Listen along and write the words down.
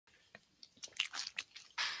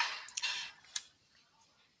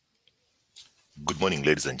Good morning,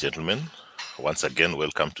 ladies and gentlemen. Once again,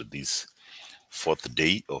 welcome to this fourth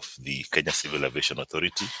day of the Kenya Civil Aviation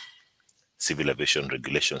Authority Civil Aviation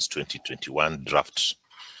Regulations 2021 Draft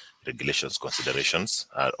Regulations Considerations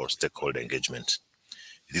or Stakeholder Engagement.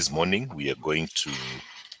 This morning, we are going to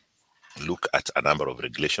look at a number of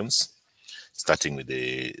regulations, starting with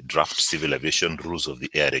the Draft Civil Aviation Rules of the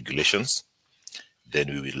Air Regulations. Then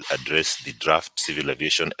we will address the Draft Civil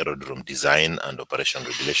Aviation Aerodrome Design and Operation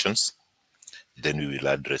Regulations. Then we will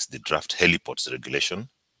address the Draft Heliports Regulation,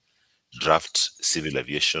 Draft Civil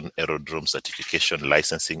Aviation Aerodrome Certification,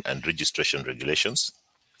 Licensing and Registration Regulations,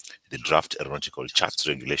 the Draft Aeronautical Charts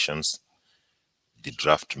Regulations, the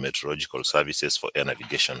Draft Meteorological Services for Air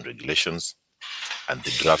Navigation Regulations, and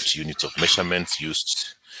the Draft Units of Measurements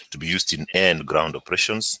to be used in air and ground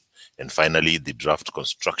operations, and finally, the Draft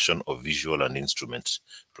Construction of Visual and Instrument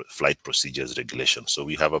Flight Procedures Regulation. So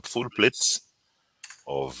we have a full plate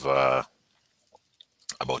of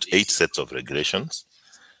about 8 sets of regulations,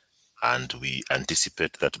 and we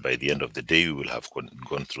anticipate that by the end of the day, we will have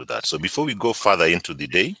gone through that. So before we go further into the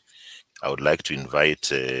day, I would like to invite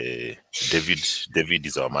David. David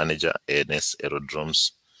is our manager, ANS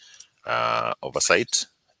Aerodromes Oversight,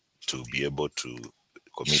 to be able to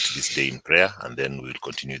commit this day in prayer, and then we'll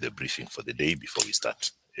continue the briefing for the day before we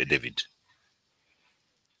start. David.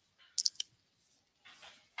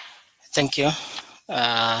 Thank you.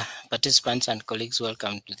 Participants and colleagues,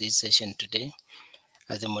 welcome to this session today.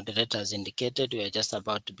 As the moderator has indicated, we are just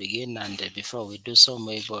about to begin, and before we do so,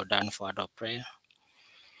 may we go down for our prayer.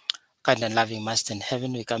 Kind and loving Master in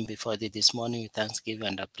heaven, we come before thee this morning with thanksgiving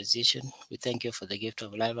and appreciation. We thank you for the gift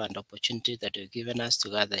of life and opportunity that you've given us to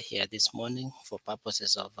gather here this morning for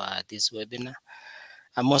purposes of this webinar.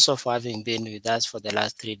 And also for having been with us for the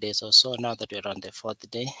last 3 days or so, now that we're on the 4th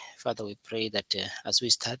day. Father, we pray that as we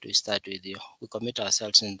start with you. We commit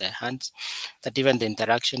ourselves in thy hands, that even the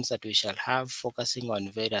interactions that we shall have, focusing on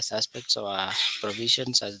various aspects of our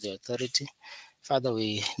provisions as the authority, Father,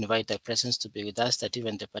 we invite thy presence to be with us, that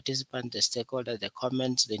even the participants, the stakeholders, the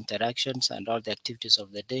comments, the interactions, and all the activities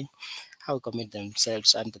of the day, how we commit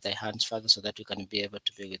themselves under thy hands, Father, so that we can be able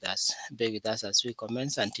to be with us. Be with us as we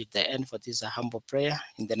commence until the end, for this is a humble prayer.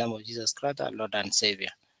 In the name of Jesus Christ, our Lord and Savior.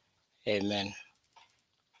 Amen.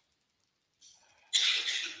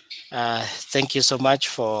 Thank you so much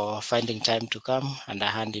for finding time to come, and I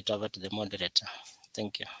hand it over to the moderator.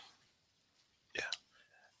 Thank you.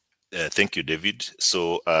 Thank you, David.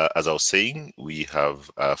 So as I was saying, we have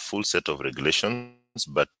a full set of regulations,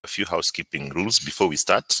 but a few housekeeping rules before we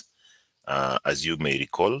start. As you may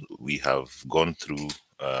recall, we have gone through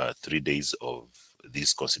 3 days of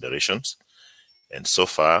these considerations. And so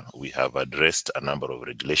far, we have addressed a number of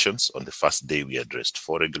regulations. On the first day, we addressed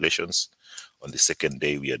 4 regulations. On the second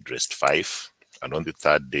day, we addressed 5. And on the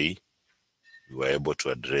third day, we were able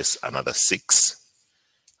to address another 6.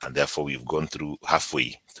 And therefore, we've gone through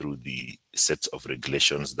halfway through the sets of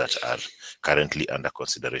regulations that are currently under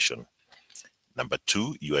consideration. Number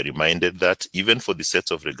 2, you are reminded that even for the sets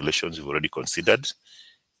of regulations you've already considered,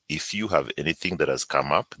 if you have anything that has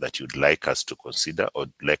come up that you'd like us to consider or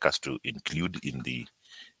like us to include in the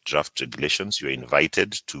draft regulations, you're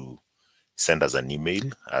invited to send us an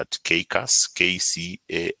email at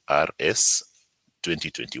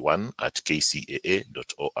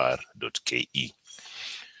kcars2021@kcaa.or.ke.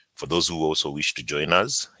 For those who also wish to join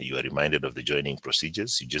us, you are reminded of the joining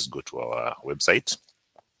procedures. You just go to our website,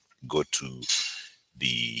 go to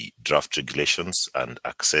the draft regulations and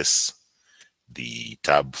access the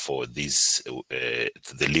tab for this,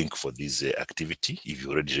 the link for this activity. If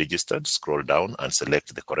you already registered, scroll down and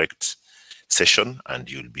select the correct session, and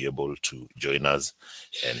you'll be able to join us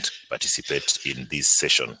and participate in this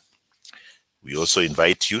session. We also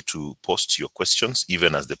invite you to post your questions,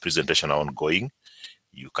 even as the presentation are ongoing.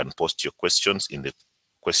 You can post your questions in the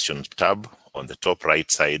questions tab on the top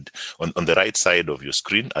right side, on the right side of your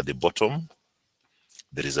screen at the bottom.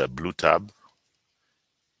 There is a blue tab,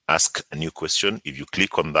 Ask a New Question. If you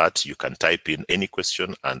click on that, you can type in any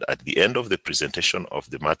question, and at the end of the presentation of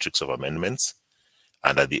the matrix of amendments,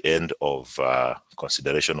 and at the end of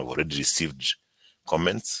consideration of already received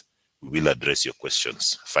comments, we will address your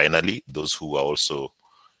questions. Finally, those who are also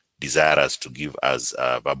desirous to give us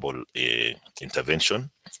a verbal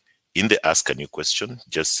intervention, in the Ask a New Question,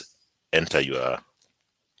 just enter your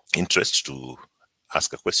interest to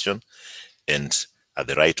ask a question, and at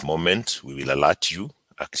the right moment, we will alert you,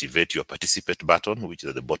 activate your participate button, which is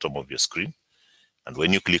at the bottom of your screen. And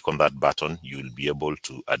when you click on that button, you will be able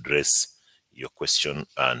to address your question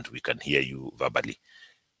and we can hear you verbally.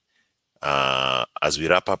 As we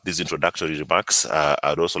wrap up these introductory remarks,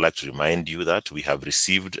 I'd also like to remind you that we have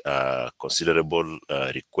received a considerable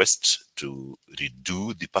request to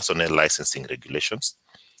redo the personnel licensing regulations,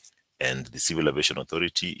 and the Civil Aviation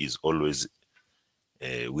Authority is always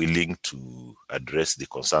willing to address the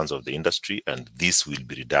concerns of the industry, and this will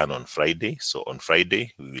be redone on Friday. So on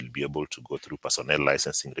Friday, we will be able to go through personnel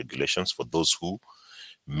licensing regulations for those who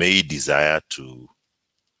may desire to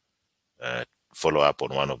follow up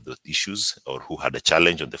on one of the issues, or who had a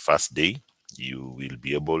challenge on the first day. You will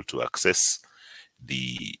be able to access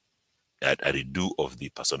a redo of the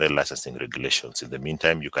personnel licensing regulations. In the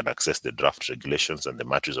meantime, you can access the draft regulations and the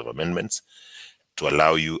matrix of amendments to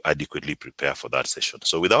allow you adequately prepare for that session.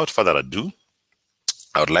 So without further ado,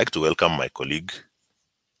 I would like to welcome my colleague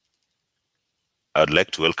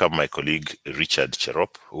Richard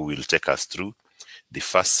Cherop, who will take us through the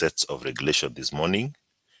first sets of regulation this morning,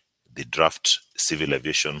 the draft Civil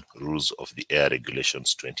Aviation Rules of the Air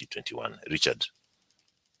Regulations 2021. Richard.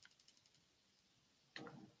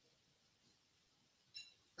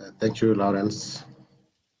 Thank you, Lawrence.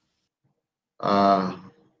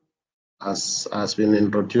 As has been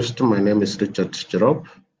introduced, my name is Richard Cherop,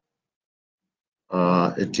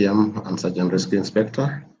 ATM and Sergeant Rescue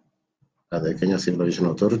Inspector at the Kenya Civil Aviation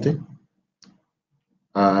Authority.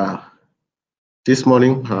 This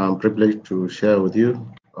morning, I'm privileged to share with you,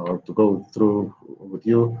 or to go through with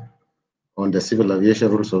you, on the Civil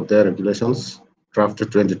Aviation Rules of the Air Regulations, draft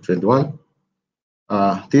 2021.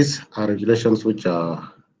 These are regulations which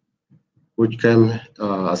came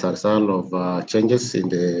as a result of changes in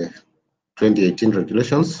the 2018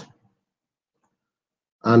 regulations,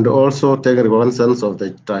 and also taking cognizance of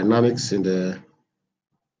the dynamics in the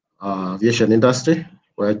aviation industry,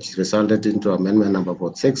 which resulted into amendment number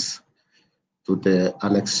 46 to the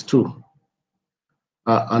Annex 2.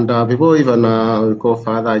 Before even we go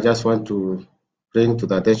further, I just want to bring to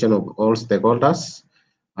the attention of all stakeholders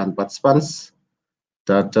and participants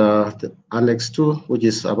that the Annex 2, which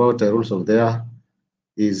is about the rules of the air,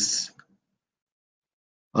 is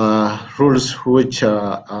rules which,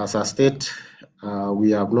 as a state,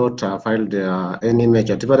 we have not filed any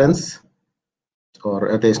major difference,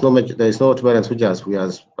 or there is no difference which we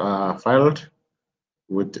have filed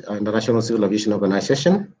with International Civil Aviation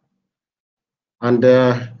Organization, and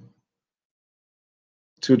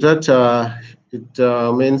to that it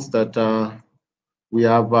means that we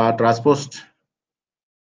have transposed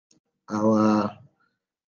the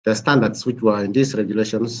standards which were in these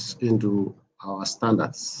regulations into our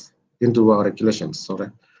standards, into our regulations.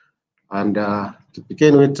 Sorry. And to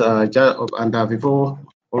begin with, before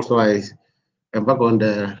also I embark on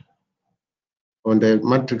the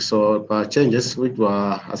matrix of changes which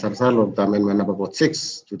were as a result of the amendment number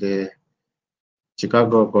 46 to the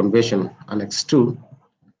Chicago Convention Annex 2.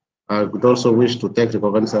 I would also wish to take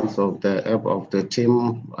recognizance of the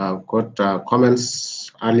team. I've got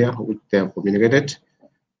comments earlier which they have communicated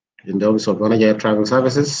in the Office of Manager Air Travel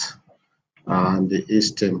Services and the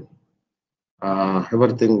East team.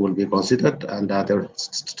 Everything will be considered, and at the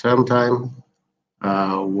same time,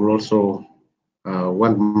 we'll also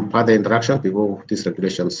want further interaction before these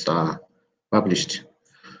regulations are published.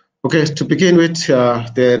 Okay, to begin with,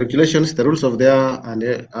 the regulations, the rules of the air, and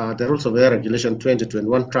the rules of the air regulation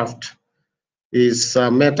 2021 draft is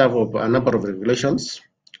made up of a number of regulations,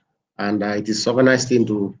 and it is organized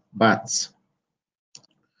into parts.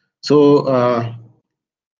 So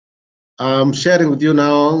I'm sharing with you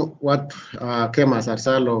now what came as a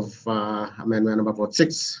result of amendment number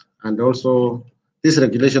 46, and also these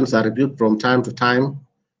regulations are reviewed from time to time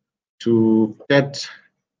to get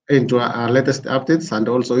into our latest updates, and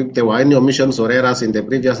also if there were any omissions or errors in the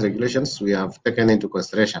previous regulations, we have taken into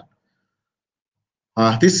consideration.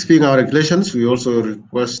 This being our regulations, we also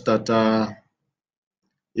request that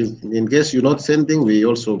if in case you're not sending, we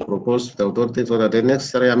also propose to the authority so that the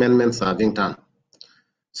necessary amendments are being done.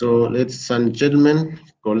 So, ladies and gentlemen,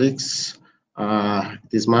 colleagues,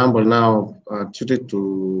 it is my humble now duty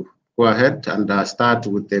to go ahead and start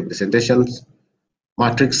with the presentations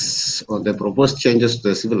matrix on the proposed changes to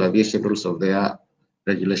the Civil Aviation Rules of the Air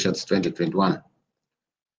Regulations 2021.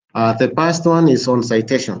 The first one is on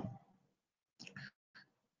citation.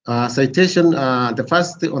 The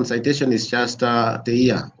first on citation is just the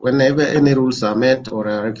year. Whenever any rules are met or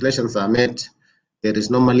regulations are met, there is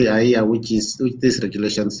normally a year which these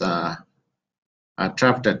regulations are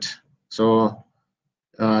drafted. So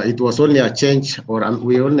it was only a change, or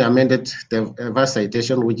we only amended the first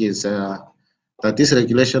citation, which is that these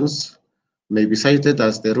regulations may be cited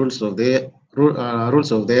as the rules of the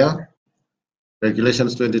air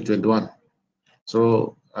regulations 2021.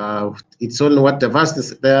 So It's only what the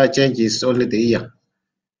first there change is only the year.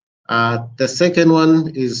 The second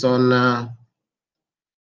one is on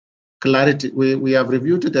clarity. We have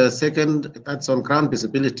reviewed the second, that's on ground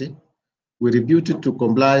visibility. We reviewed it to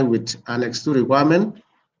comply with Annex 2 requirement,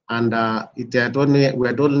 and we had only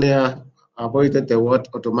avoided the word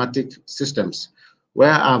automatic systems.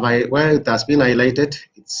 Where it has been highlighted,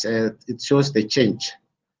 it shows the change.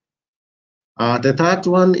 The third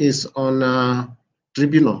one is on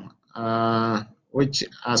tribunal, which,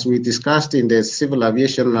 as we discussed in the Civil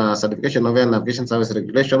Aviation Certification of Air Navigation Service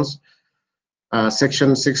Regulations,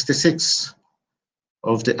 Section 66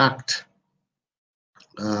 of the Act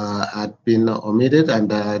had been omitted, and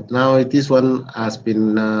now this one has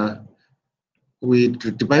been, we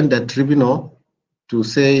defined the tribunal to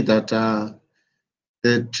say that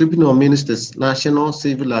the tribunal means the National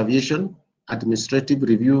Civil Aviation Administrative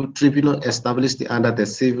Review Tribunal established under the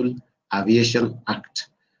Civil Aviation Act.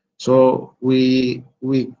 So we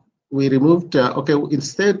removed, okay,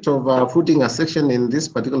 instead of putting a section in this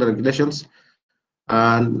particular regulations,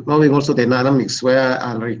 and knowing also the dynamics where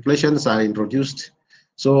regulations are introduced,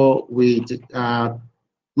 so we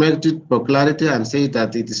made it for clarity and say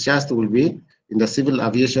that it is just will be in the Civil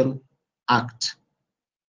Aviation Act.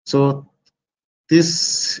 So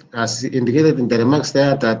this, as indicated in the remarks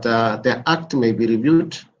there, that the Act may be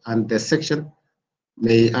reviewed and the section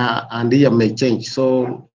may and year may change.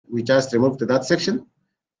 So we just removed that section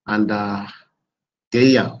and the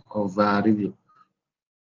year of review.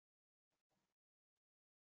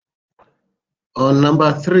 On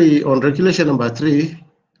number 3, on regulation number 3,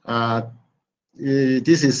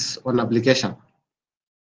 this is on application.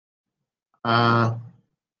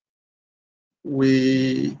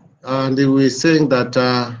 We're saying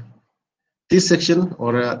that this section,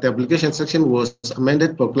 or the application section, was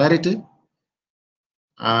amended for clarity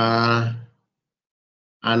and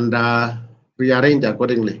rearranged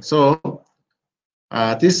accordingly. So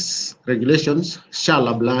these regulations shall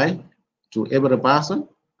apply to every person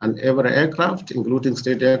and every aircraft, including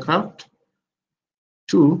state aircraft.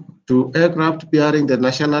 2, to aircraft bearing the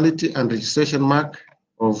nationality and registration mark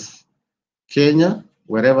of Kenya,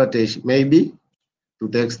 wherever they may be, to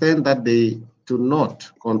the extent that they do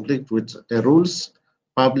not conflict with the rules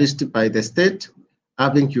published by the state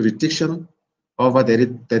having jurisdiction over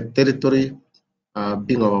the territory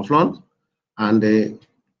being overflown. And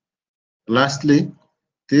lastly,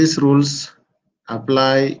 these rules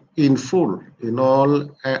apply in full in all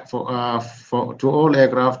to all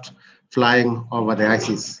aircraft flying over the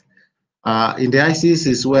ICs. In the ICs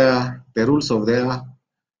is where the rules of there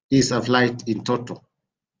is a flight in total.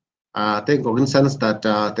 Take for instance that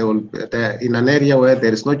they will in an area where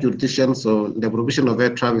there is no jurisdiction, so the provision of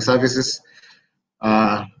air traffic services,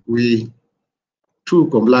 we too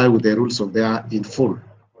comply with the rules of there in full.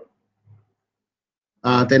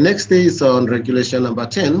 The next is on regulation number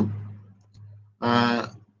 10.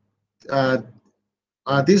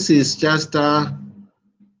 This is just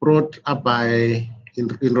brought up by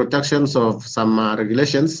introductions of some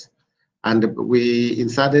regulations, and we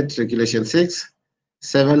inserted regulation 6,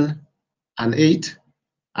 7, and 8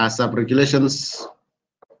 as sub-regulations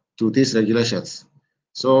to these regulations.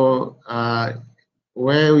 So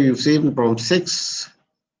where you've seen from 6,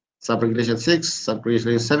 sub-regulation 6,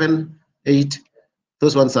 sub-regulation 7, 8,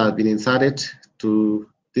 those ones have been inserted to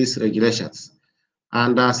these regulations.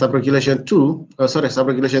 And sub-regulation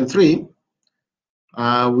 3,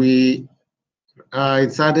 we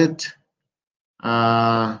inserted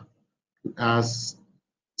as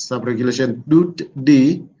sub-regulation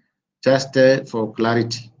D, just for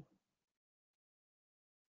clarity.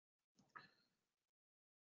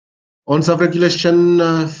 On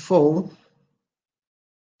sub-regulation 4,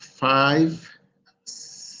 5,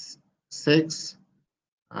 6,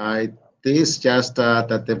 it is just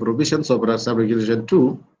that the provisions of sub-regulation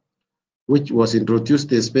 2, which was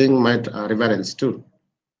introduced, is being made reference to.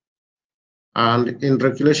 And in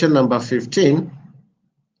regulation number 15,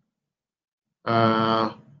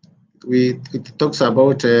 it talks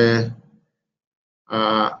about a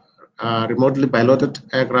remotely piloted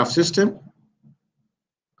aircraft system.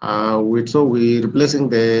 So we're replacing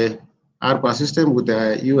the ARPA system with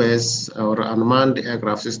the US or unmanned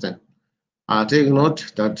aircraft system. Take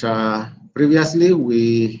note that previously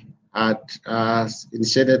we had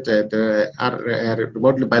initiated the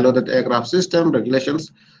remotely piloted aircraft system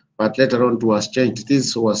regulations, but later on it was changed.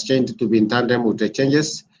 This was changed to be in tandem with the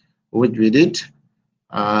changes which we did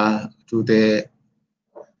to the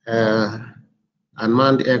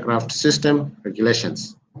unmanned aircraft system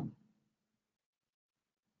regulations.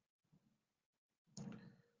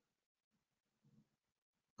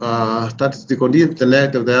 That's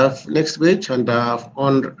the next page. And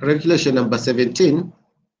on regulation number 17,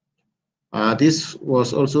 this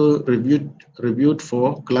was also reviewed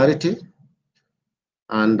for clarity.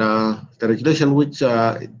 And the regulation which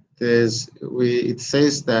it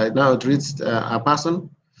says that now it reads a person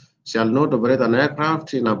shall not operate an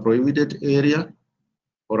aircraft in a prohibited area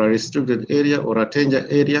or a restricted area or a danger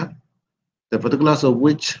area, the particulars of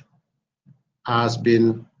which has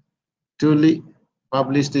been duly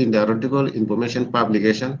published in the article information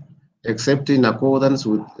publication, except in accordance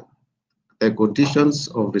with the conditions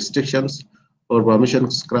of restrictions or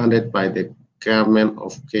permissions granted by the government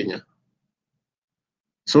of Kenya.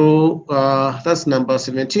 So that's number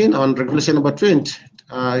 17. On regulation number 20,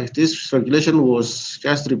 this regulation was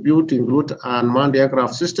just reviewed to include unmanned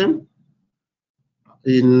aircraft system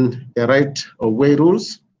in the right of way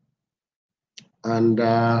rules and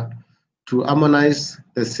to harmonize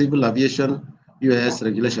the civil aviation UAS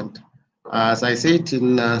regulation. As I said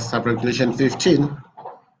in sub-regulation 15,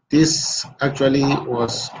 this actually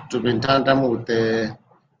was to be in tandem with the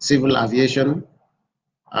civil aviation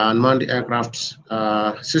unmanned aircraft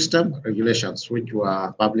system regulations, which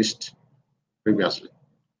were published previously.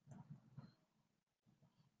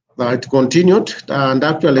 It continued, and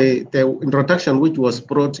actually the introduction which was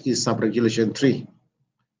brought is sub-regulation 3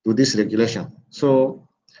 to this regulation. So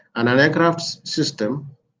an aircraft system,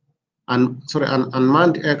 an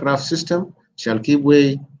unmanned aircraft system shall give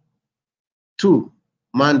way to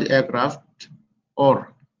manned aircraft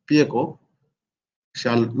or vehicle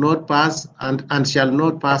shall not pass and shall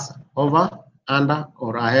not pass over, under,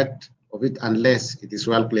 or ahead of it unless it is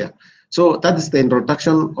well clear. So that is the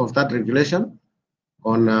introduction of that regulation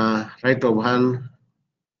on right of hand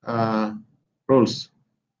rules.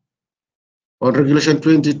 On regulation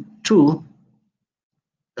 22,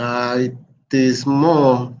 it is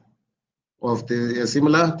more of the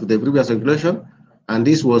similar to the previous regulation, and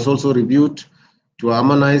this was also reviewed to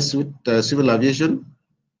harmonize with the civil aviation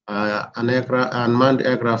unmanned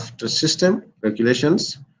aircraft system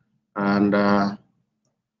regulations, and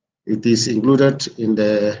it is included in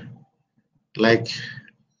the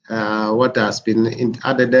what has been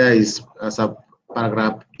added there is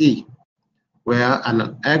paragraph E, where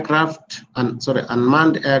an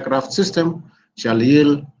unmanned aircraft system shall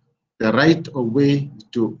yield the right of way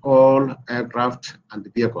to all aircraft and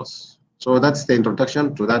vehicles. So that's the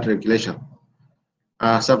introduction to that regulation.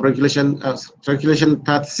 Regulation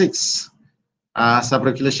 36,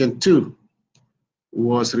 sub-regulation 2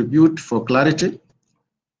 was reviewed for clarity,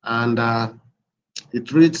 and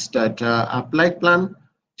it reads that a flight plan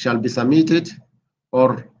shall be submitted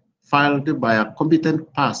or filed by a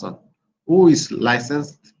competent person who is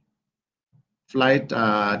licensed flight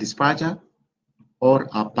dispatcher or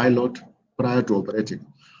a pilot prior to operating.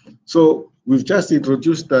 So we've just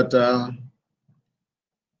introduced that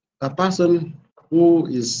a person who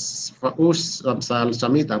shall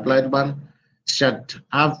submit a flight plan should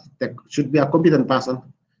be a competent person,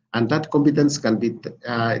 and that competence can be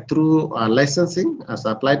through licensing as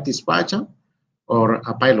a flight dispatcher or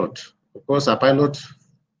a pilot. Of course, a pilot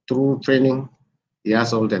through training, he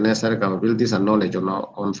has all the necessary capabilities and knowledge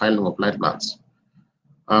on filing of flight plans.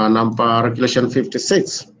 Number regulation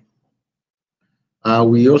 56.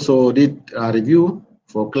 We also did a review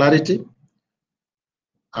for clarity.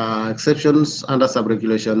 Exceptions under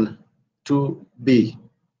sub-regulation 2B,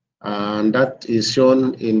 and that is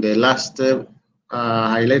shown in the last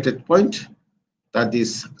highlighted point, that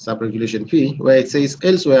is sub-regulation P, where it says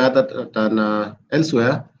elsewhere than are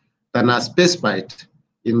specified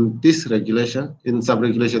in this regulation, in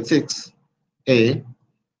sub-regulation 6A,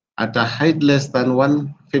 at a height less than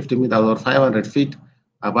 150 meters or 500 feet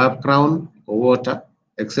above ground or water,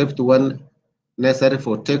 except when necessary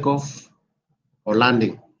for takeoff or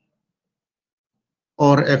landing,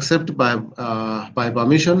 or except by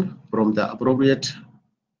permission from the appropriate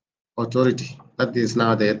authority. That is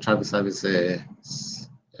now the air traffic service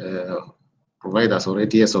providers or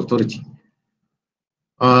ATS authority.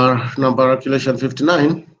 Number regulation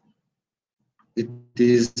 59. It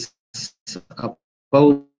is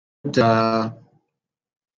about.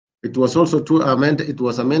 It was also amended. It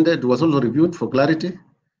was amended. It was also reviewed for clarity,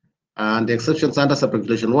 and the exceptions under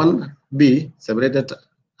sub-regulation 1B separated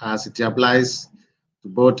as it applies to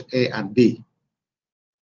both A and B.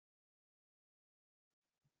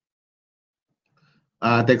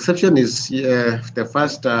 The exception is the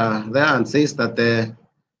first there, and says that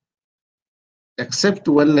except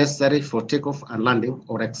when necessary for takeoff and landing,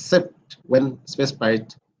 or except when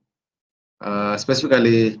specified,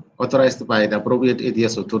 specifically authorized by the appropriate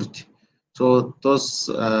ATS authority. So those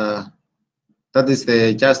that is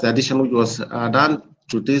just the addition which was done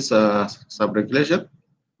to this sub-regulation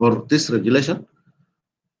or this regulation.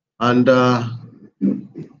 And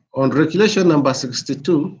on regulation number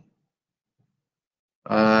 62,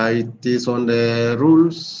 it is on the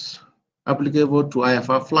rules applicable to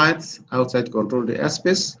IFR flights outside controlled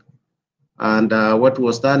airspace. And what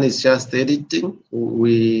was done is just editing.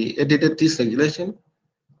 We edited this regulation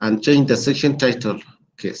and changed the section title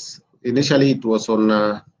case. Initially, it was on.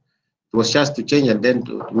 It was just to change and then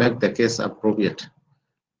to make the case appropriate.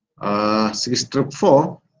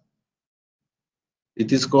 6.4.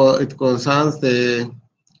 It concerns the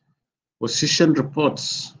position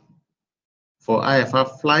reports for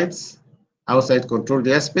IFR flights outside controlled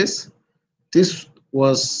airspace. This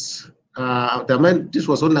was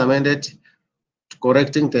only amended to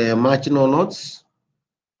correcting the marginal notes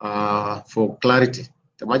for clarity.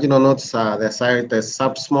 The marginal notes are the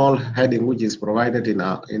sub-small heading which is provided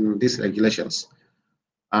in these regulations.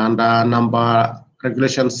 And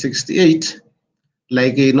regulation 68,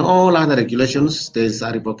 like in all other regulations, there is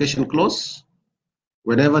a revocation clause.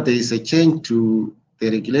 Whenever there is a change to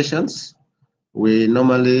the regulations, we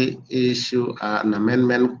normally issue an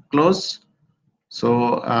amendment clause.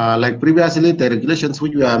 So like previously, the regulations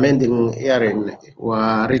which we are amending here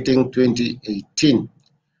were written 2018.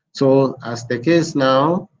 So as the case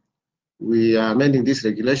now, we are amending these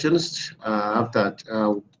regulations after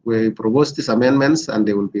we propose these amendments, and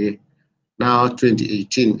they will be now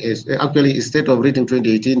 2018. Actually, instead of reading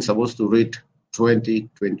 2018, it's supposed to read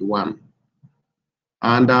 2021.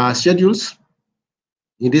 And schedules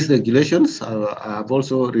in these regulations I've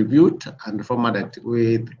also reviewed and formatted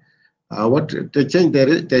with what the change.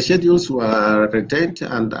 The schedules were retained,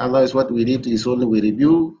 and otherwise what we did is only we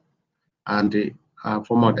review and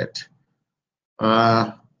formatted.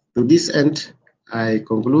 To this end, I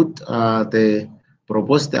conclude the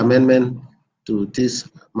proposed amendment to this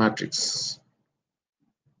matrix.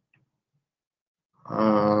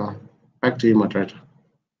 Back to you, moderator.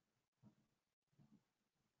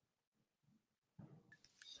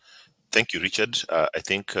 Thank you, Richard. I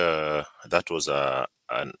think that was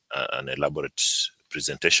an elaborate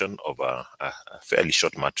presentation of a fairly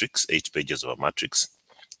short matrix, 8 pages of a matrix,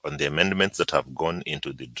 on the amendments that have gone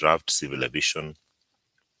into the draft Civil Aviation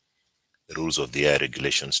Rules of the Air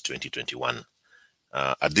Regulations 2021.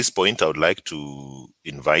 At this point, I would like to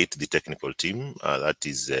invite the technical team, that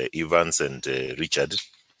is Evans and Richard,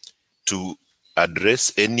 to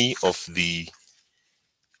address any of the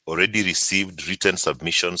already received written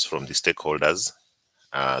submissions from the stakeholders.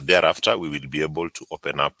 Thereafter, we will be able to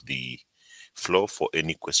open up the floor for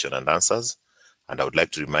any question and answers. And I would like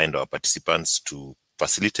to remind our participants to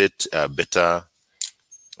facilitate better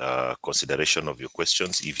consideration of your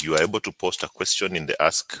questions. If you are able to post a question in the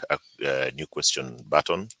Ask a New Question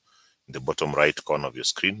button in the bottom right corner of your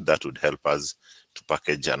screen, that would help us to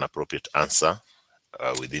package an appropriate answer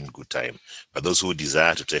within good time. For those who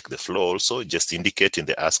desire to take the floor also, just indicate in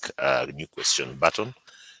the Ask a New Question button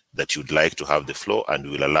that you'd like to have the floor, and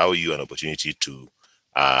we will allow you an opportunity to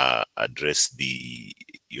address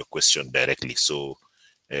your question directly. So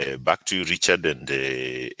back to you, Richard and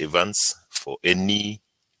Evans, for any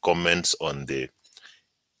comments on the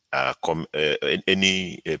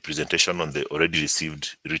any presentation on the already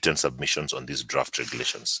received written submissions on these draft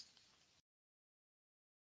regulations.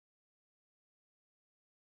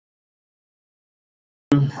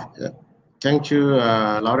 Thank you,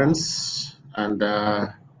 Lawrence. And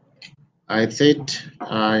I said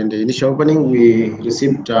in the initial opening, we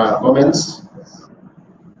received comments.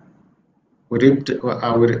 We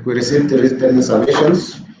received the written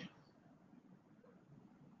submissions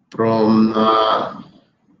from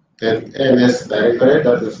the ANS Directorate,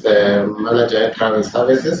 that is the Manager Air Travel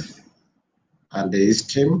Services, and the East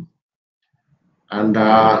team. And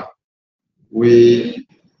the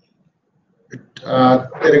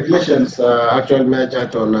regulations actually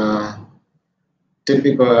measured on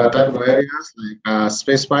typical type of areas like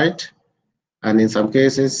spaceflight, and in some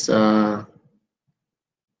cases,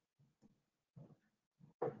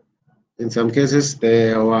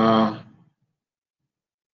 there were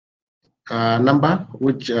number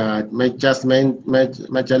which may just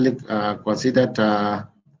majorly considered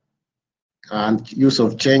and use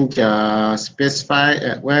of change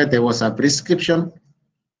specify where there was a prescription.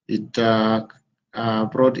 It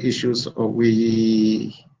brought issues.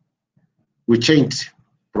 We changed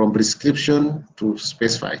from prescription to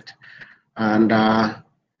specified, and our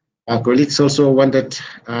colleagues also wanted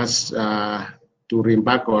us to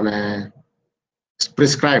remark on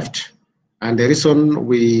prescribed. And the reason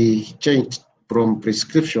we changed from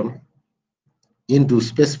prescription into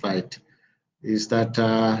specified is that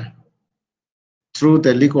through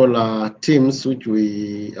the legal teams which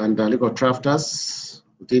we and the legal drafters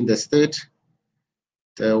within the state,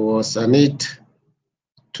 there was a need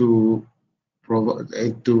to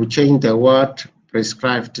change the word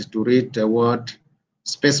prescribed to read the word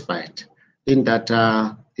specified. In that,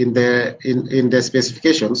 in the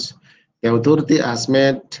specifications, the authority has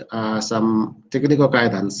made some technical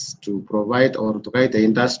guidance to provide or to guide the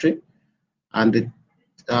industry, and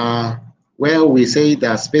where we say they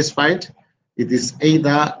are specified, it is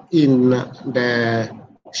either in the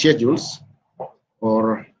schedules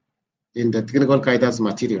or in the technical guidance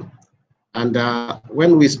material. And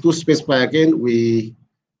when we do specify again, we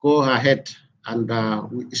go ahead and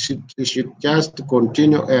we should just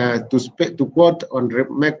continue to quote or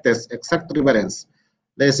make this exact reference.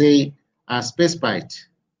 Let's say specified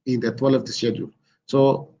in the 12th schedule.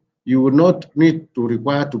 So you will not need to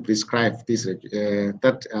require to prescribe this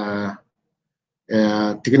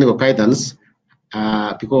technical guidance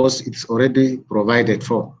because it's already provided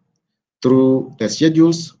for through the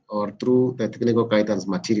schedules or through the technical guidance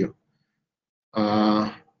material.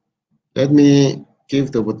 Let me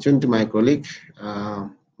give the opportunity to my colleague,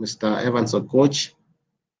 Mr. Evans Okoch,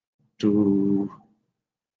 to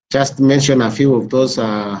just mention a few of those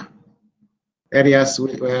areas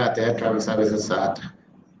where the air traffic services are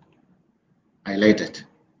highlighted.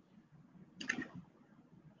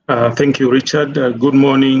 Thank you, Richard. Good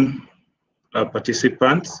morning,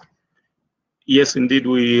 participants. Yes, indeed,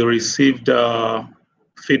 we received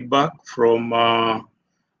feedback from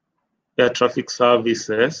air traffic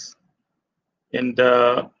services. And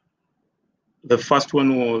the first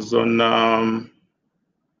one was on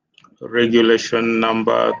regulation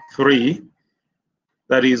number 3,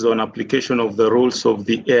 that is on application of the rules of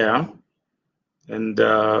the air. And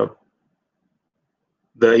the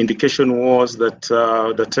indication was that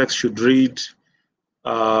the text should read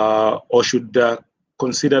or should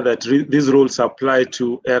consider that these rules apply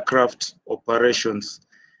to aircraft operations.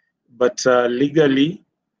 But legally,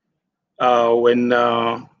 when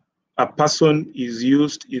a person is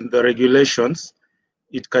used in the regulations,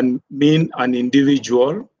 it can mean an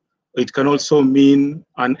individual. It can also mean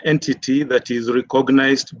an entity that is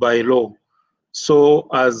recognized by law. So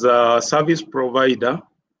as a service provider,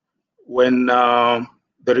 when the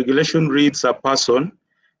regulation reads a person,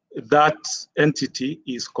 that entity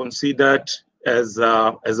is considered as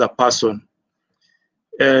a person.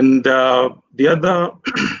 And the other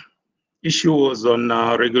issue was on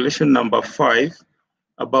regulation number 5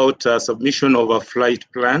 about submission of a flight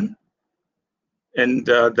plan. And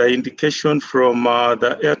the indication from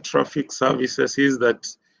the air traffic services is that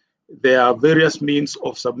there are various means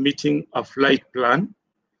of submitting a flight plan,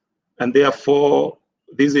 and therefore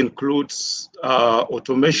this includes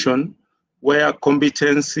automation, where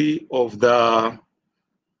competency of the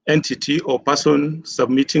entity or person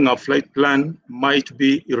submitting a flight plan might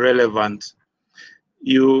be irrelevant.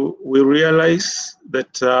 We realize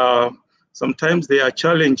that sometimes there are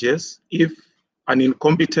challenges if an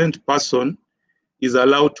incompetent person is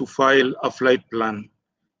allowed to file a flight plan.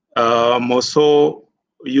 More so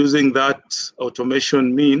using that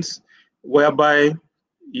automation means whereby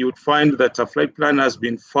you would find that a flight plan has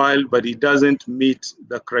been filed, but it doesn't meet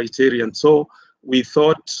the criterion. So we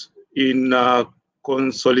thought in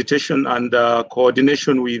consultation and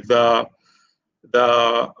coordination with the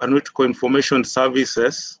Analytical Information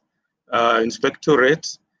Services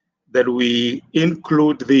Inspectorate that we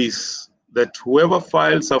include this, that whoever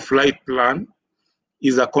files a flight plan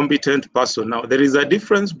is a competent person. Now, there is a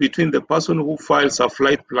difference between the person who files a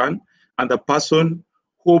flight plan and the person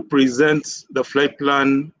who presents the flight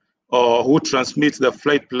plan or who transmits the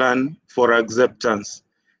flight plan for acceptance.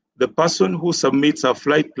 The person who submits a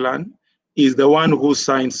flight plan is the one who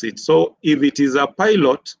signs it. So if it is a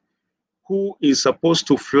pilot who is supposed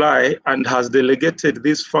to fly and has delegated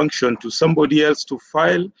this function to somebody else to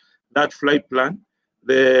file that flight plan,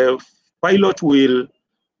 the pilot will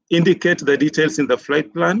indicate the details in the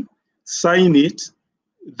flight plan, sign it.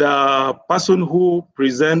 The person who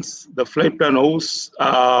presents the flight plan or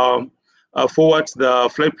forwards the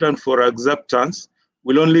flight plan for acceptance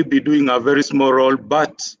will only be doing a very small role,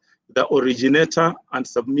 but the originator and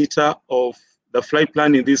submitter of the flight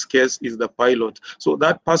plan in this case is the pilot. So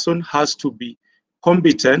that person has to be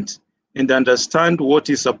competent and understand what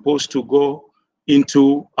is supposed to go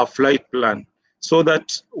into a flight plan, so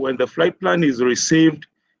that when the flight plan is received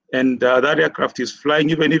and that aircraft is flying,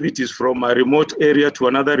 even if it is from a remote area to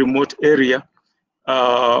another remote area,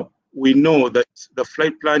 we know that the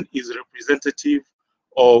flight plan is representative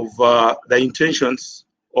of the intentions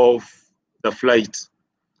of the flight.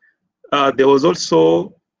 There was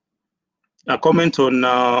also a comment on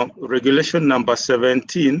regulation number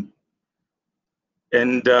 17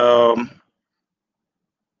 and the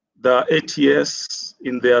ATS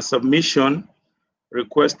in their submission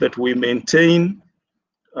request that we maintain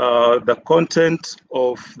the content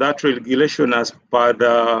of that regulation as per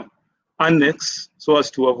the annex so as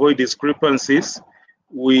to avoid discrepancies.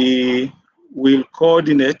 We will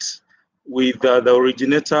coordinate with the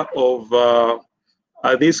originator of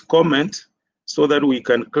this comment so that we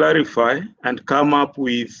can clarify and come up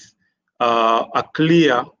with a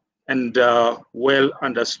clear and well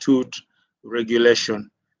understood regulation.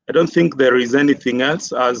 I don't think there is anything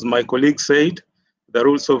else. As my colleague said, the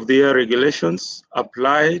rules of the air regulations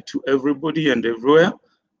apply to everybody and everywhere.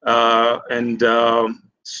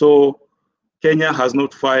 So Kenya has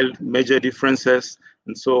not filed major differences,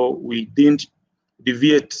 and so we didn't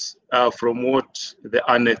deviate from what the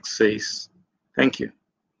annex says. Thank you.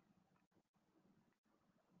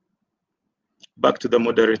 Back to the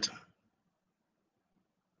moderator.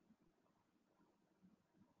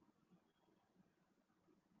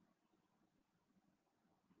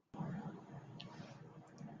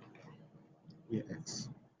 Yes.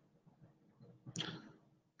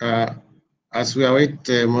 As we await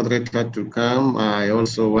the moderator to come, I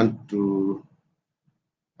also want to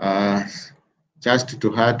just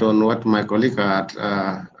to add on what my colleague had,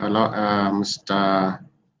 Mr.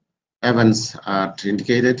 Evans had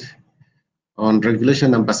indicated on regulation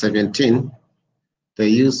number 17, the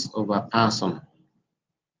use of a person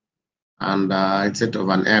and instead of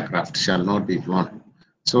an aircraft shall not be flown.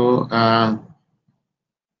 So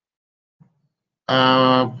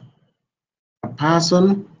a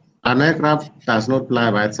person, an aircraft does not fly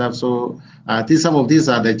by itself. So some of these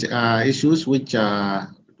are the issues which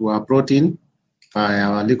were brought in by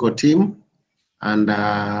our legal team, and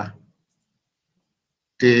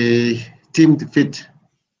they deemed fit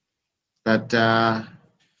that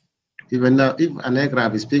even if an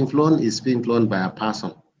aircraft is being flown, it's being flown by a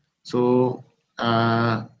person. So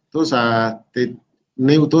those are the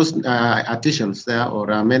those additions there or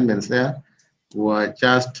amendments there were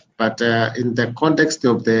just, but in the context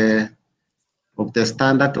of the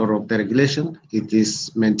standard or of the regulation, it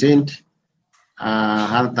is maintained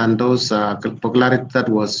other than those popularity that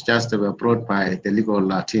was just brought by the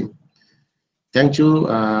legal team. Thank you,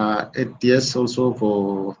 ATS, also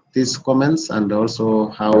for these comments and also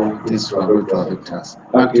how this were going to affect us.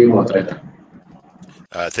 Back to you, moderator.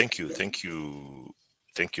 Thank you,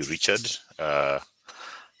 Richard.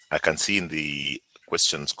 I can see in the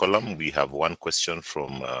questions column we have one question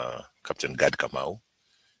from Captain Gad Kamau.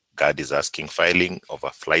 Gad is asking, filing a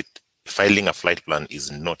flight plan is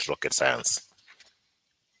not rocket science.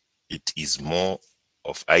 It is more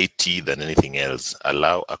of IT than anything else.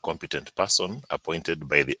 Allow a competent person appointed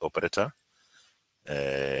by the operator,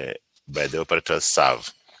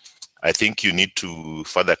 serve. I think you need to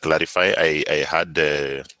further clarify. I had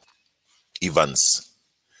Evans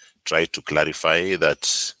try to clarify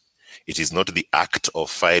that it is not the act of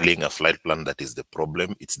filing a flight plan that is the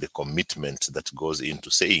problem. It's the commitment that goes into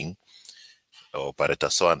saying operator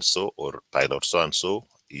so-and-so or pilot so-and-so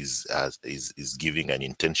is giving an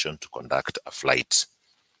intention to conduct a flight.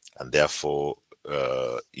 And therefore,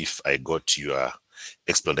 if I got your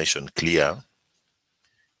explanation clear,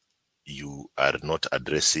 you are not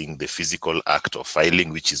addressing the physical act of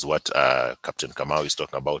filing, which is what Captain Kamau is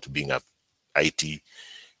talking about, being a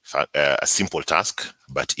simple task,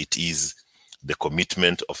 but it is the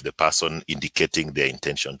commitment of the person indicating their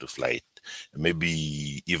intention to fly.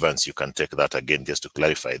 Maybe, Evans, you can take that again just to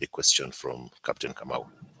clarify the question from Captain Kamau.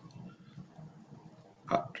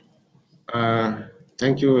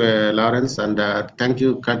 Thank you, Lawrence, and thank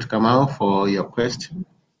you, Captain Kamau, for your question.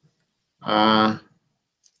 The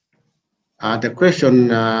question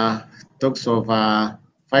talks of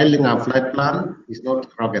filing a flight plan is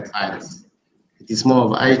not rocket science. It is more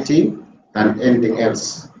of IT than anything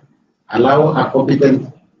else. Allow a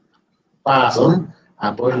competent person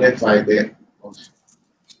appointed by the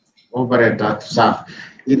operator to serve.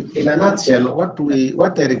 In a nutshell, what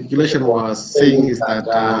the regulation was saying is that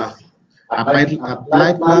a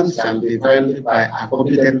flight plan shall be filed by a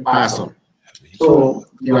competent person. So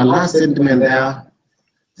your last sentiment there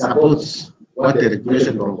supports what the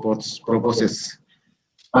regulation proposes.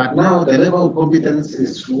 But now the level of competence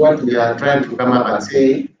is what we are trying to come up and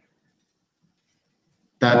say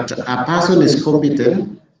that a person is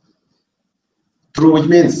competent through, which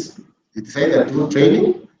means it's either through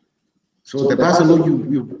training. So the person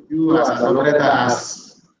who you as an operator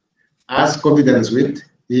has competence with,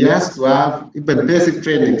 he has to have even basic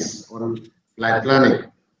trainings on flight planning.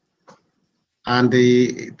 And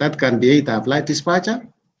that can be either a flight dispatcher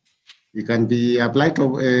You can be a flight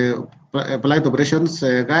operations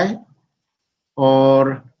guy,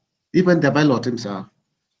 or even the pilot himself.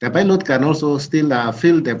 The pilot can also still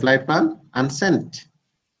fill the flight plan and send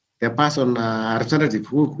the person representative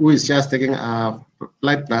who is just taking a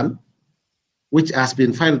flight plan, which has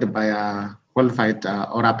been filed by a qualified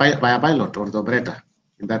or by a pilot or the operator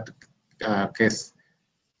in that case.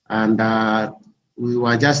 And we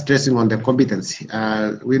were just stressing on the competency.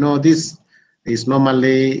 We know this is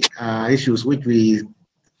normally issues which we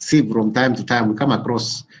see from time to time. We come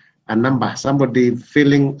across a number, somebody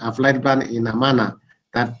filling a flight plan in a manner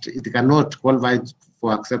that it cannot qualify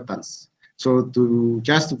for acceptance. So to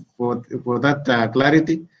just for that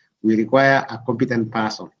clarity, we require a competent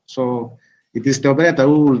person. So it is the operator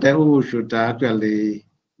who should actually,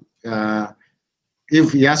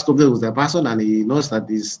 if he has competent with the person and he knows that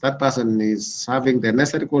that person is having the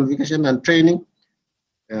necessary qualification and training,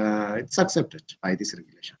 it's accepted by this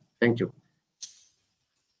regulation. Thank you.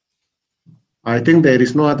 I think there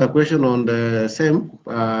is no other question on the same.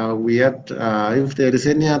 If there is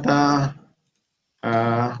any other,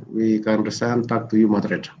 we can return back to you,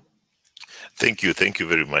 moderator. Thank you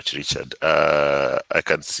very much, Richard. I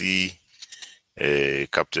can see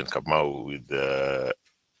Captain Kamau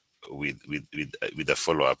with a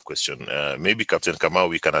follow-up question. Maybe Captain Kamau,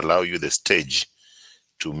 we can allow you the stage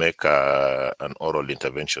to make an oral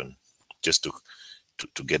intervention, just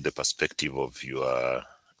to get the perspective of your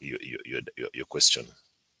question.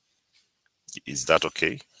 Is that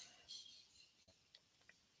okay?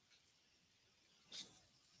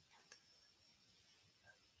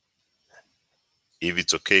 If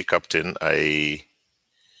it's okay, Captain, I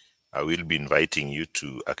will be inviting you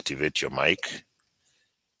to activate your mic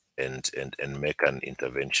and make an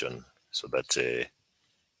intervention so that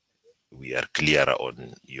we are clearer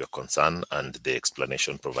on your concern and the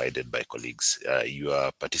explanation provided by colleagues.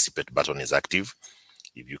 Your participate button is active.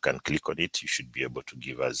 If you can click on it, you should be able to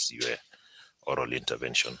give us your oral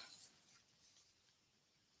intervention.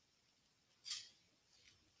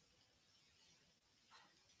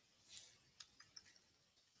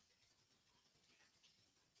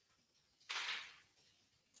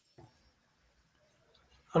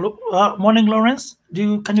 Hello, morning, Lawrence.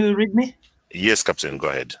 Can you read me? Yes, Captain, go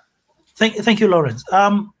ahead. Thank you, Lawrence.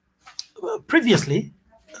 Previously,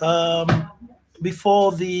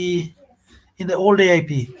 before in the old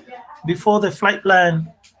AIP, before the flight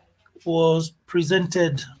plan was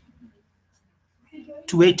presented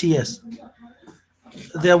to ATS,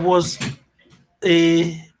 there was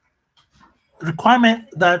a requirement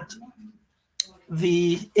that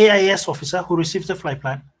the AIS officer who receives the flight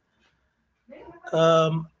plan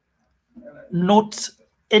notes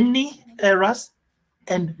any errors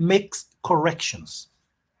and makes corrections.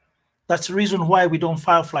 That's the reason why we don't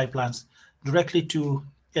file flight plans directly to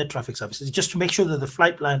air traffic services, just to make sure that the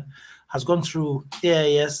flight plan has gone through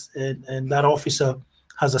AIS and that officer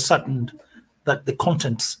has ascertained that the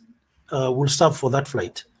contents will serve for that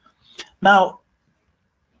flight. Now,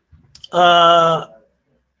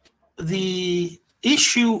 the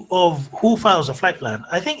issue of who files a flight plan,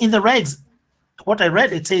 I think in the regs, what I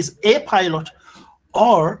read, it says a pilot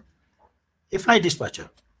or a flight dispatcher.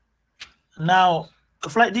 Now,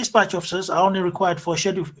 flight dispatch officers are only required for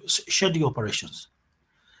schedule operations.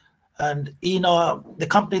 And in the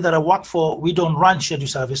company that I work for, we don't run schedule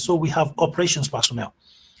service, so we have operations personnel.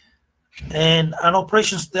 And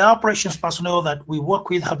the operations personnel that we work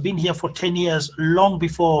with have been here for 10 years, long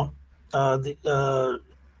before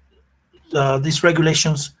these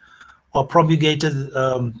regulations were promulgated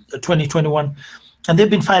 2021, and they've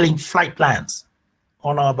been filing flight plans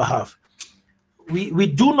on our behalf. We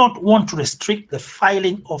do not want to restrict the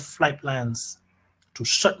filing of flight plans to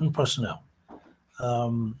certain personnel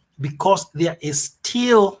because there is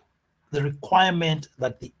still the requirement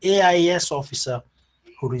that the AIS officer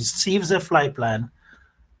who receives a flight plan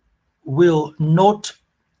will note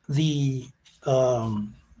the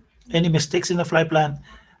any mistakes in the flight plan,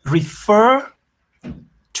 refer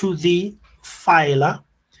to the filer,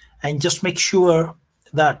 and just make sure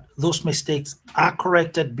that those mistakes are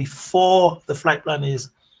corrected before the flight plan is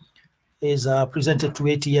presented to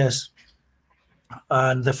ATS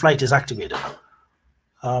and the flight is activated.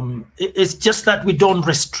 It's just that we don't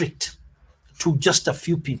restrict to just a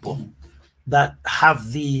few people that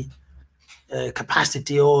have the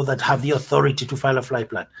capacity or that have the authority to file a flight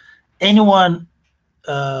plan. Anyone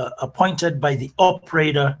appointed by the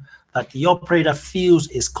operator that the operator feels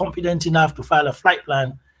is competent enough to file a flight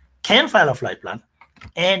plan can file a flight plan,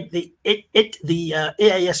 and the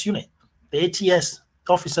AIS unit, the ATS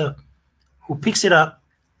officer who picks it up,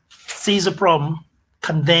 sees a problem,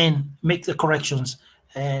 can then make the corrections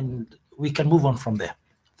and we can move on from there.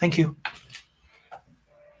 Thank you.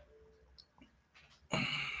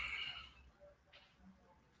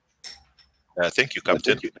 Thank you,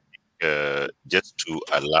 Captain. Just to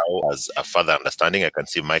allow us a further understanding, I can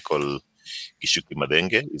see Michael Gishuki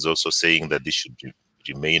Madenge is also saying that this should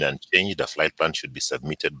remain unchanged. The flight plan should be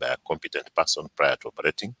submitted by a competent person prior to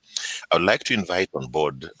operating. I would like to invite on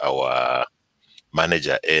board our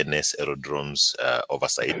manager, ANS Aerodromes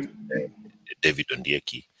Oversight, David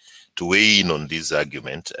Ondieki, to weigh in on this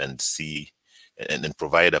argument and see and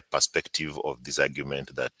provide a perspective of this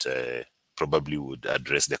argument that probably would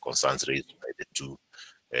address the concerns raised by the two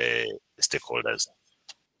stakeholders.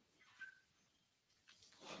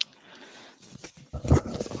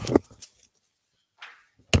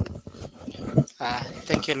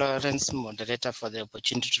 Thank you, Lawrence, moderator, for the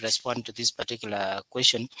opportunity to respond to this particular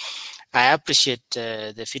question. I appreciate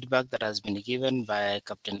the feedback that has been given by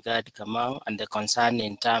Captain Gad Kamau and the concern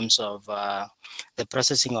in terms of the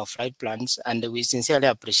processing of flight plans. And we sincerely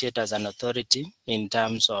appreciate as an authority in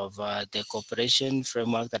terms of the cooperation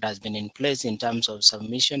framework that has been in place in terms of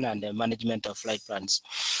submission and the management of flight plans.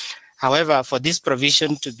 However, for this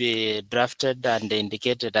provision to be drafted and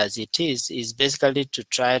indicated as it is basically to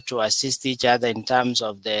try to assist each other in terms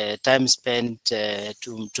of the time spent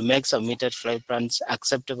to make submitted flight plans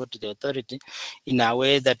acceptable to the authority in a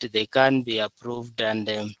way that they can be approved and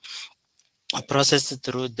processed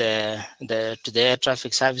through to the air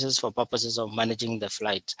traffic services for purposes of managing the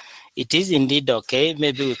flight. It is indeed okay.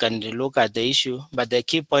 Maybe we can look at the issue, but the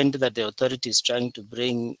key point that the authority is trying to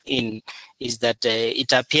bring in is that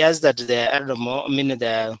it appears that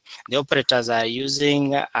the operators are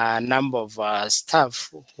using a number of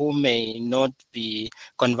staff who may not be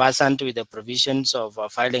conversant with the provisions of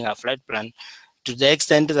filing a flight plan, to the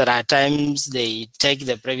extent that at times they take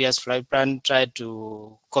the previous flight plan, try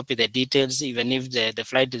to copy the details, even if the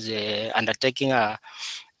flight is undertaking a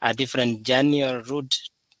different journey or route.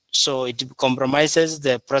 So it compromises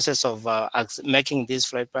the process of making this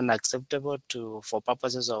flight plan acceptable for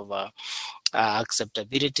purposes of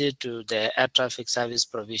acceptability to the air traffic service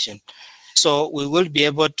provision. So we will be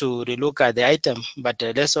able to relook at the item, but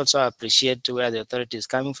let's also appreciate where the authority is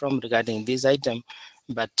coming from regarding this item,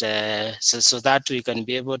 but so that we can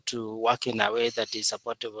be able to work in a way that is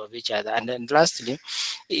supportive of each other. And then lastly,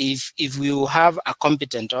 if we have a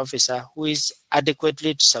competent officer who is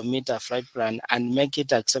adequately to submit a flight plan and make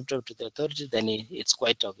it acceptable to the authority, then it's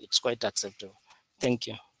quite acceptable. Thank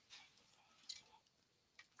you.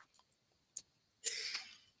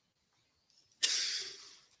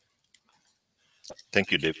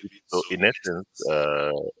 Thank you, David. So in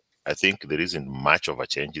essence, I think there isn't much of a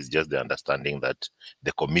change. It's just the understanding that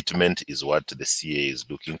the commitment is what the CA is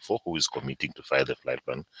looking for, who is committing to file the flight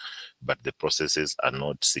plan, but the processes are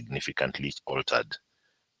not significantly altered.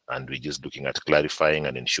 And we're just looking at clarifying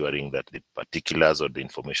and ensuring that the particulars or the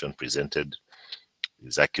information presented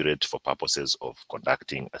is accurate for purposes of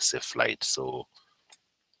conducting a safe flight. So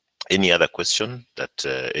any other question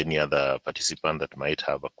that any other participant that might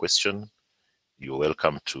have a question, you're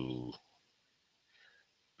welcome to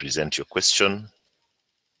present your question.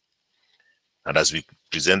 And as we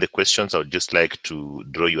present the questions, I would just like to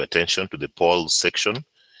draw your attention to the polls section.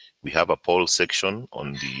 We have a poll section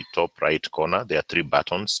on the top right corner. There are 3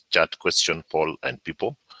 buttons: chat, question, poll, and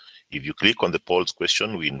people. If you click on the polls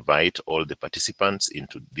question, we invite all the participants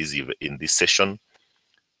into this session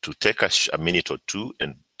to take a minute or two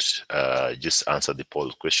and just answer the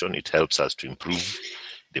poll question. It helps us to improve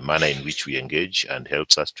the manner in which we engage and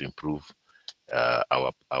helps us to improve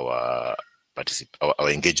our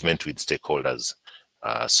engagement with stakeholders.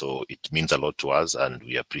 So it means a lot to us, and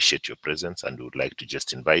we appreciate your presence, and we would like to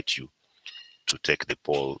just invite you to take the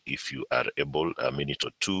poll if you are able, a minute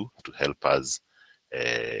or two, to help us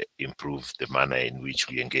improve the manner in which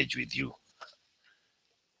we engage with you.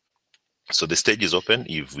 So the stage is open.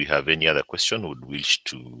 If we have any other question, would wish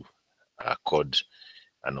to accord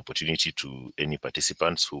an opportunity to any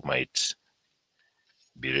participants who might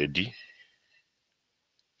be ready.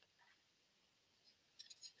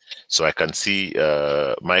 So I can see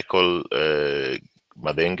Michael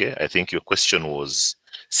Madenge. I think your question was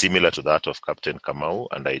similar to that of Captain Kamau,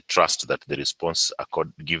 and I trust that the response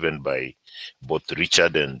given by both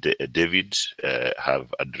Richard and David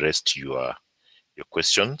have addressed your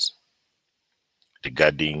questions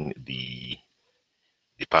regarding the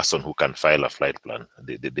person who can file a flight plan.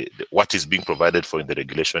 What is being provided for in the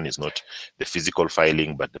regulation is not the physical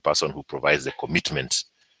filing, but the person who provides the commitment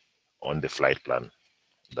on the flight plan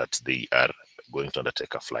that they are going to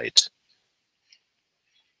undertake a flight.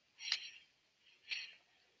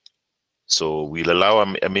 So we'll allow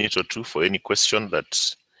a minute or two for any question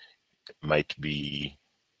that might be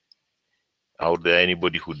out there.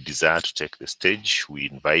 Anybody who desire to take the stage, we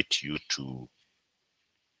invite you to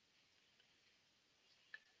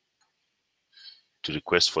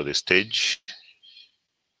request for the stage.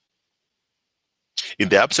 In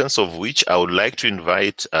the absence of which, I would like to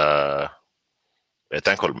invite, thank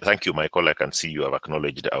you, Michael. I can see you have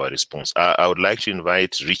acknowledged our response. I would like to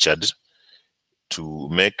invite Richard to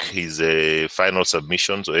make his final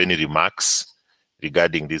submissions or any remarks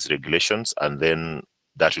regarding these regulations, and then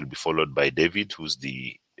that will be followed by David, who's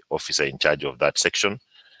the officer in charge of that section,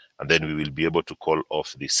 and then we will be able to call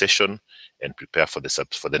off the session and prepare for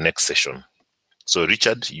the next session. So,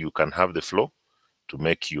 Richard, you can have the floor to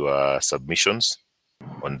make your submissions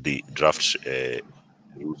on the draft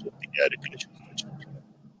rules of the air regulations.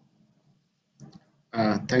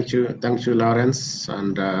 Thank you, Lawrence,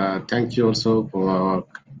 and thank you also for our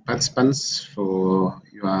participants for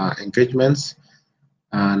your engagements.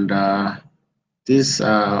 And this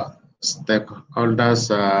stakeholders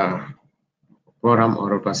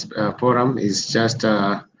forum is just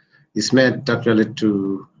is meant actually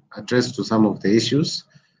to address to some of the issues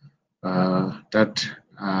that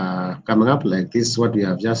are coming up, like this, what we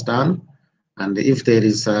have just done. And if there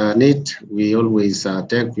is a need, we always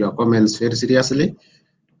take your comments very seriously.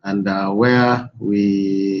 And where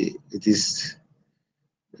it is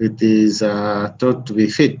thought to be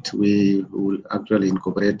fit, we will actually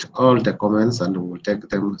incorporate all the comments and we will take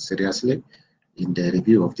them seriously in the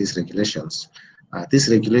review of these regulations. These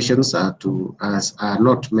regulations are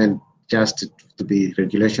not meant just to be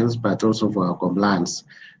regulations, but also for our compliance.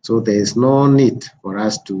 So there is no need for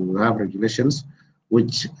us to have regulations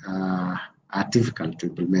which are difficult to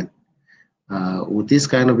implement. With this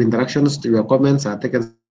kind of interactions, your comments are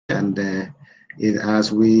taken, and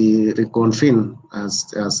as we reconvene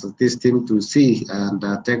as this team to see and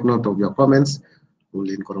take note of your comments, we'll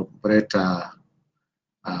incorporate all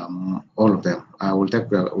of them. We will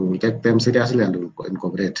take them seriously and we'll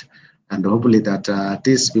incorporate. And hopefully that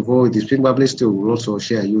this, before it is being published, we will also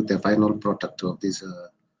share you the final product of these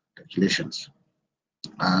regulations.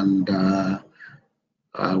 And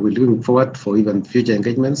we're looking forward for even future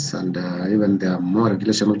engagements, and even there are more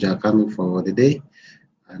regulations which are coming for the day.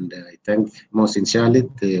 And I thank most sincerely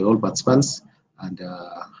the all participants, and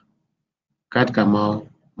Kat Kamau,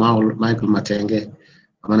 Michael Matenge,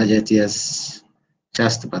 Manager ATS,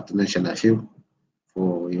 just but to mention a few,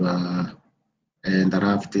 for your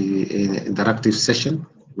interactive session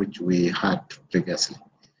which we had previously.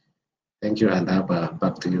 Thank you, and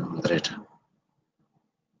back to you, moderator.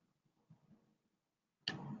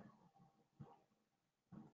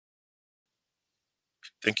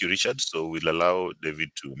 Thank you, Richard. So we'll allow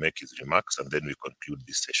David to make his remarks, and then we conclude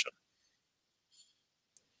this session.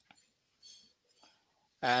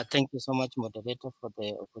 Thank you so much, moderator, for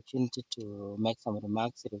the opportunity to make some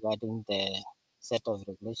remarks regarding the set of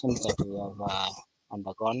regulations that we have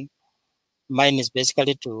undergone. Mine is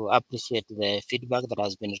basically to appreciate the feedback that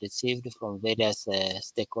has been received from various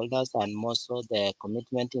stakeholders, and more so the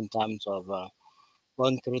commitment in terms of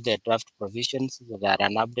going through the draft provisions that are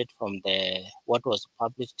an update from what was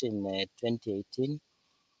published in 2018,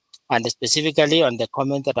 and specifically on the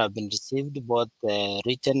comment that have been received, both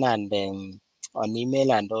written and on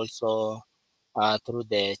email, and also through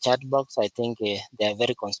the chat box. I think they are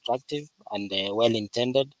very constructive and well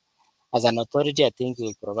intended. As an authority, I think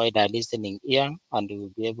we'll provide a listening ear, and we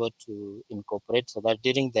will be able to incorporate, so that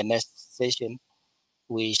during the next session,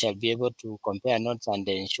 we shall be able to compare notes and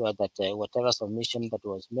ensure that whatever submission that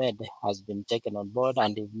was made has been taken on board,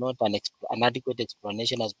 and if not, an adequate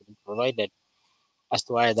explanation has been provided as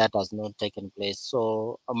to why that has not taken place.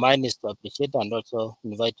 So mine is to appreciate and also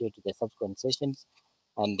invite you to the subsequent sessions.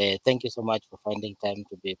 And thank you so much for finding time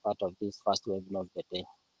to be part of this first webinar of the day.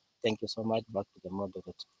 Thank you so much. Back to the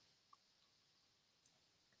moderator.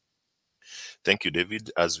 Thank you,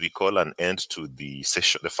 David. As we call an end to the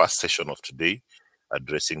session, the first session of today,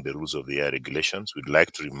 addressing the rules of the air regulations, we'd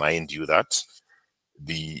like to remind you that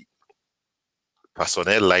the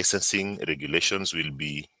personnel licensing regulations will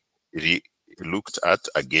be looked at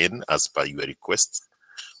again as per your request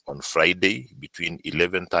on Friday between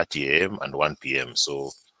 11:30 a.m. and 1 p.m.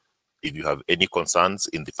 So if you have any concerns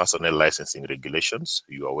in the personnel licensing regulations,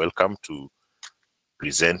 you are welcome to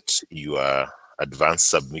present your advanced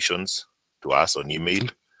submissions to us on email,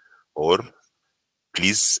 or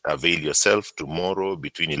please avail yourself tomorrow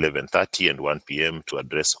between 11:30 and 1 p.m. to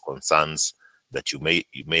address concerns that you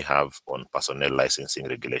may have on personnel licensing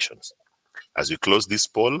regulations. As we close this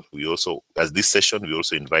poll, this session, we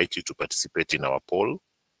also invite you to participate in our poll,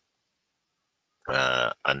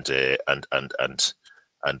 and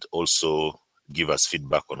also give us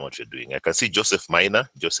feedback on what you're doing. I can see Joseph Minor.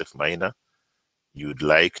 Joseph Minor, you'd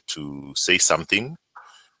like to say something.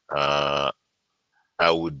 I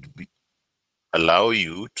would allow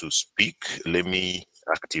you to speak. Let me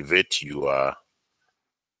activate your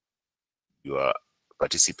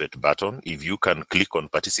participate button. If you can click on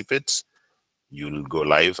participate, you'll go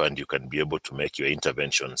live and you can be able to make your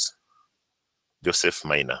interventions. Joseph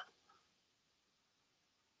Minor.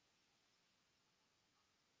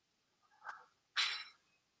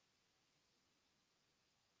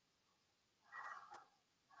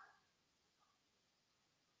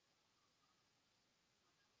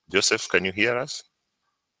 Joseph, can you hear us?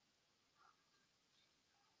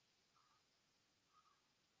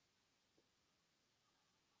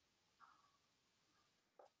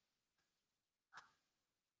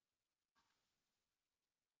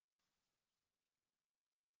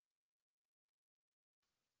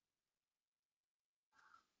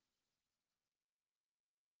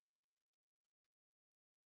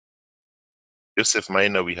 Joseph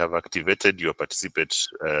Minor, we have activated your participate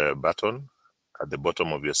button at the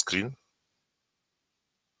bottom of your screen.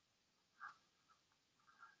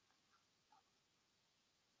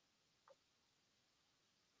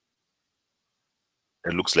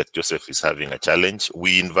 It looks like Joseph is having a challenge.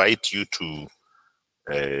 We invite you to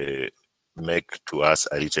make to us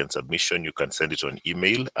a written submission. You can send it on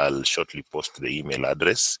email. I'll shortly post the email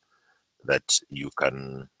address that you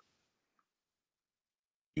can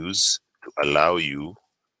use to allow you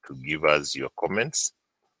to give us your comments.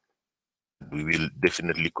 We will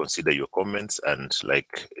definitely consider your comments, and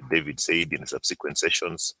like David said, in subsequent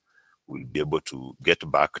sessions, we'll be able to get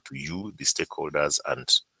back to you, the stakeholders,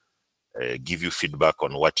 and give you feedback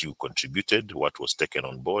on what you contributed, what was taken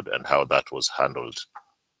on board, and how that was handled.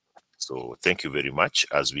 So thank you very much.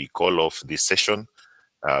 As we call off this session,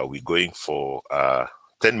 we're going for a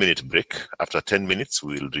 10-minute break. After 10 minutes,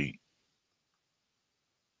 we'll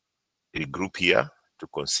regroup here to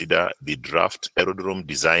consider the draft Aerodrome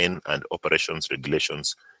Design and Operations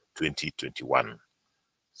Regulations 2021.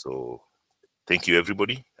 So thank you,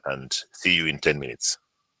 everybody, and see you in 10 minutes.